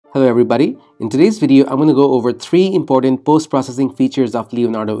Hello everybody. In today's video, I'm going to go over 3 important post-processing features of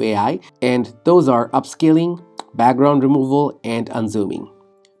Leonardo AI, and those are upscaling, background removal, and unzooming.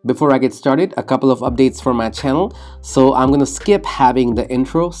 Before I get started, a couple of updates for my channel. So I'm going to skip having the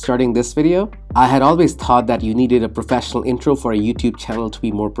intro starting this video. I had always thought that you needed a professional intro for a YouTube channel to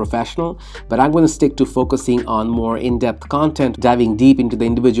be more professional, but I'm going to stick to focusing on more in-depth content, diving deep into the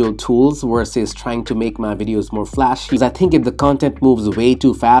individual tools versus trying to make my videos more flashy. Because I think if the content moves way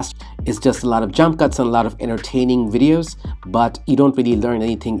too fast, it's just a lot of jump cuts and a lot of entertaining videos, but you don't really learn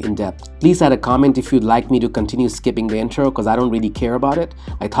anything in depth. Please add a comment if you'd like me to continue skipping the intro, because I don't really care about it.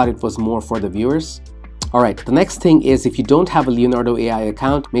 I thought it was more for the viewers. Alright, the next thing is, if you don't have a Leonardo AI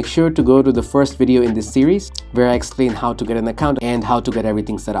account, make sure to go to the first video in this series where I explain how to get an account and how to get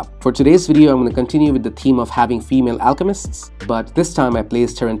everything set up. For today's video, I'm going to continue with the theme of having female alchemists, but this time I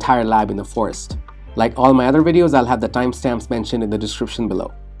placed her entire lab in the forest. Like all my other videos, I'll have the timestamps mentioned in the description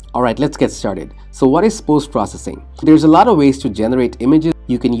below. Alright, let's get started. So what is post-processing? There's a lot of ways to generate images.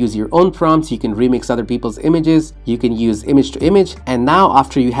 You can use your own prompts, you can remix other people's images, you can use image to image, and now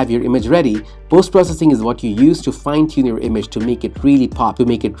after you have your image ready, post-processing is what you use to fine-tune your image to make it really pop, to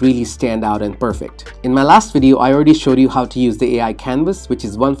make it really stand out and perfect. In my last video, I already showed you how to use the AI canvas, which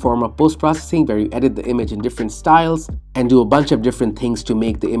is one form of post-processing where you edit the image in different styles and do a bunch of different things to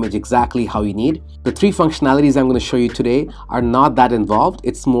make the image exactly how you need. The 3 functionalities I'm going to show you today are not that involved.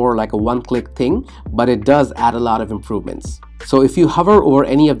 It's more like a one-click thing, but it does add a lot of improvements. So if you hover over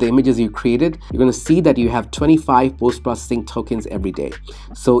any of the images you created, you're going to see that you have 25 post-processing tokens every day.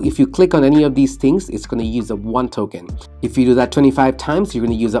 So if you click on any of these things, it's going to use up 1 token. If you do that 25 times, you're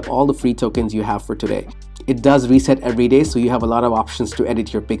going to use up all the free tokens you have for today. It does reset every day, so you have a lot of options to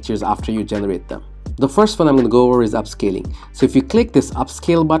edit your pictures after you generate them. The first one I'm going to go over is upscaling. So if you click this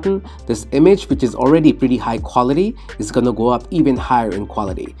upscale button, this image, which is already pretty high quality, is going to go up even higher in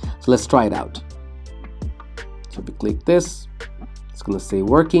quality. So let's try it out. So if you click this, it's going to say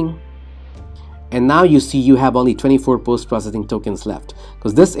working. And now you see you have only 24 post-processing tokens left,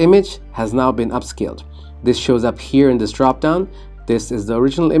 because this image has now been upscaled. This shows up here in this drop down. This is the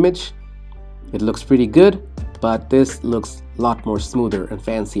original image. It looks pretty good, but this looks a lot more smoother and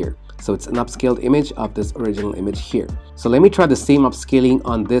fancier. So it's an upscaled image of this original image here. So let me try the same upscaling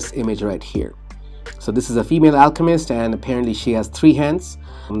on this image right here. So this is a female alchemist, and apparently she has 3 hands.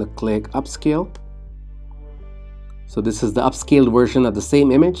 I'm going to click upscale. So this is the upscaled version of the same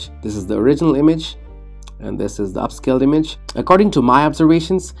image. This is the original image, and this is the upscaled image. According to my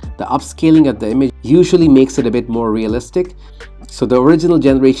observations, the upscaling of the image usually makes it a bit more realistic. So the original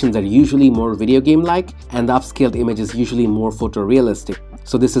generations are usually more video game-like, and the upscaled image is usually more photorealistic.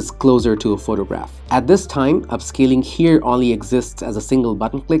 So this is closer to a photograph. At this time, upscaling here only exists as a single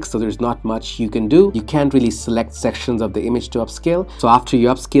button click, so there's not much you can do. You can't really select sections of the image to upscale. So after you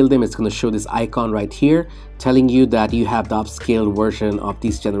upscale them, it's going to show this icon right here telling you that you have the upscaled version of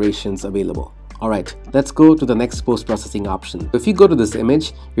these generations available. Alright, let's go to the next post-processing option. If you go to this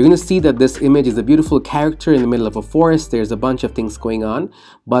image, you're going to see that this image is a beautiful character in the middle of a forest. There's a bunch of things going on.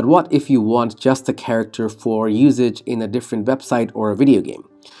 But what if you want just a character for usage in a different website or a video game?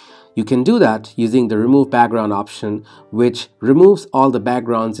 You can do that using the remove background option, which removes all the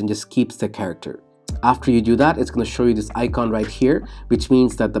backgrounds and just keeps the character. After you do that, it's going to show you this icon right here, which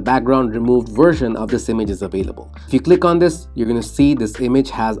means that the background removed version of this image is available. If you click on this, you're going to see this image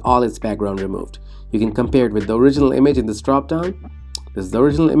has all its background removed. You can compare it with the original image in this drop down. This is the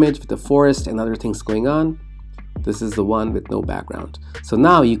original image with the forest and other things going on. This is the one with no background. So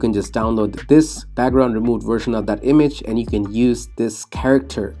now you can just download this background removed version of that image, and you can use this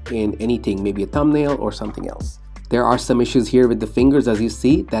character in anything, maybe a thumbnail or something else. There are some issues here with the fingers, as you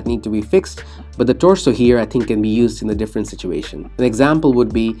see, that need to be fixed, but the torso here I think can be used in a different situation. An example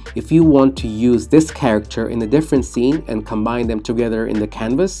would be if you want to use this character in a different scene and combine them together in the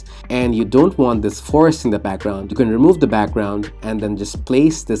canvas, and you don't want this forest in the background, you can remove the background and then just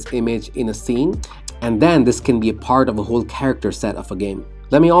place this image in a scene, and then this can be a part of a whole character set of a game.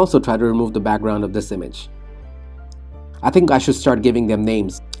 Let me also try to remove the background of this image. I think I should start giving them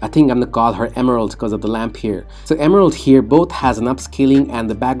names. I think I'm gonna call her Emerald because of the lamp here. So Emerald here both has an upscaling and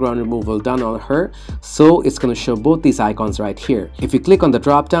the background removal done on her, so it's gonna show both these icons right here. If you click on the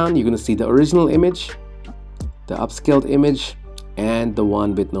drop down, you're gonna see the original image, the upscaled image, and the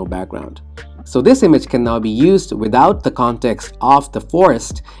one with no background. So this image can now be used without the context of the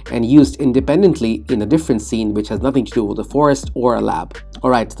forest and used independently in a different scene which has nothing to do with the forest or a lab.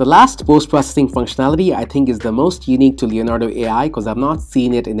 Alright, the last post-processing functionality I think is the most unique to Leonardo AI because I've not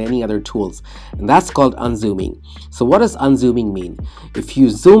seen it in any other tools, and that's called unzooming. So what does unzooming mean? If you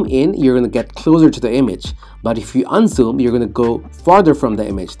zoom in, you're going to get closer to the image, But if you unzoom, you're going to go farther from the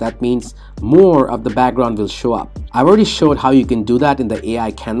image. That means more of the background will show up. I've already showed how you can do that in the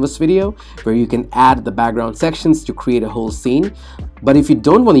AI canvas video, where you can add the background sections to create a whole scene. But if you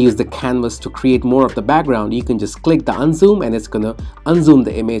don't want to use the canvas to create more of the background, you can just click the unzoom and it's going to unzoom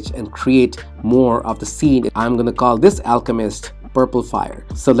the image and create more of the scene. I'm going to call this alchemist Purple Fire.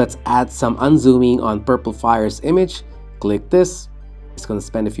 So let's add some unzooming on Purple Fire's image. Click this. It's going to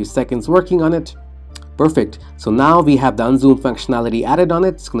spend a few seconds working on it. Perfect. So now we have the unzoom functionality added on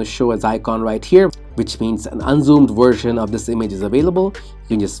it. It's going to show its icon right here, which means an unzoomed version of this image is available. You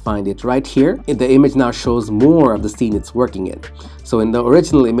can just find it right here. The image now shows more of the scene it's working in. So in the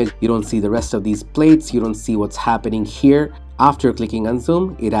original image, you don't see the rest of these plates. You don't see what's happening here. After clicking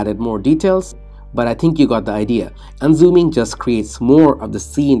unzoom, it added more details. But I think you got the idea. Unzooming just creates more of the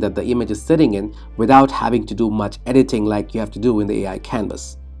scene that the image is sitting in without having to do much editing like you have to do in the AI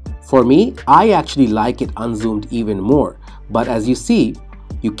canvas. For me, I actually like it unzoomed even more, but as you see,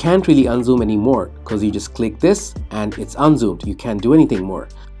 you can't really unzoom anymore because you just click this and it's unzoomed. You can't do anything more.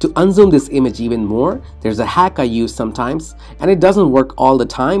 To unzoom this image even more, there's a hack I use sometimes, and it doesn't work all the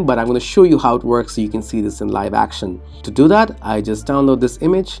time, but I'm going to show you how it works so you can see this in live action. To do that, I just download this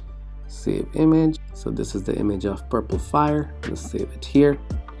image, save image. So this is the image of Purple Fire. Let's save it here.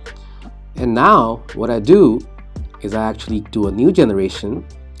 And now what I do is I actually do a new generation,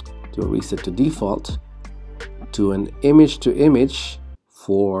 do a reset to default, to an image to image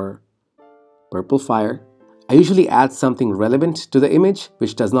for Purple Fire. I usually add something relevant to the image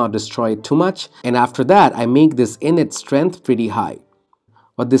which does not destroy it too much, and after that I make this init strength pretty high.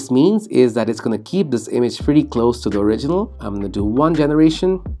 What this means is that it's going to keep this image pretty close to the original. I'm going to do one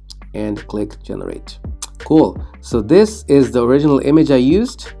generation and click generate. Cool. So this is the original image I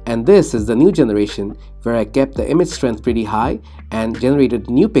used, and this is the new generation where I kept the image strength pretty high and generated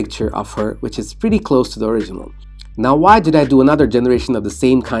a new picture of her which is pretty close to the original. Now why did I do another generation of the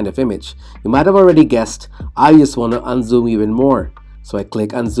same kind of image? You might have already guessed, I just want to unzoom even more. So I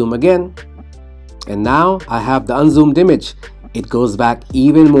click unzoom again, and now I have the unzoomed image. It goes back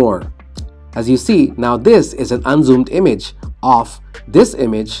even more. As you see, now this is an unzoomed image of this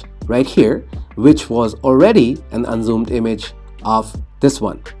image right here, which was already an unzoomed image of this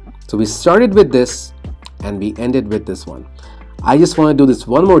one. So we started with this and we ended with this one. I just want to do this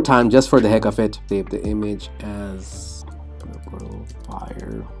one more time just for the heck of it. Save the image as Purple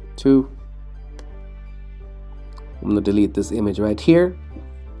Fire 2. I'm going to delete this image right here.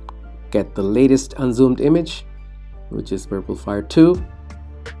 Get the latest unzoomed image, which is Purple Fire 2,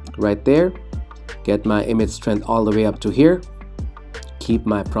 right there. Get my image strength all the way up to here. Keep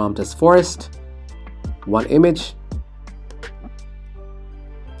my prompt as forest. One image.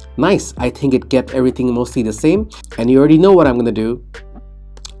 Nice. I think it kept everything mostly the same, and you already know what I'm going to do.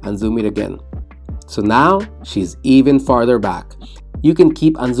 Unzoom it again. So now she's even farther back. You can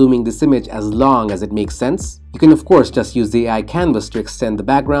keep unzooming this image as long as it makes sense. You can of course just use the AI canvas to extend the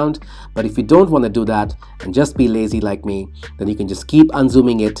background, but if you don't want to do that and just be lazy like me, then you can just keep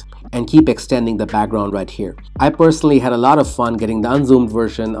unzooming it and keep extending the background right here. I personally had a lot of fun getting the unzoomed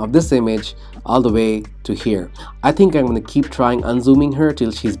version of this image all the way to here. I think I'm going to keep trying unzooming her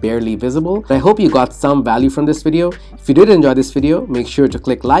till she's barely visible. I hope you got some value from this video. If you did enjoy this video, make sure to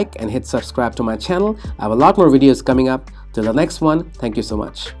click like and hit subscribe to my channel. I have a lot more videos coming up. Till the next one, thank you so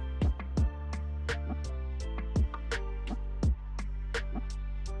much.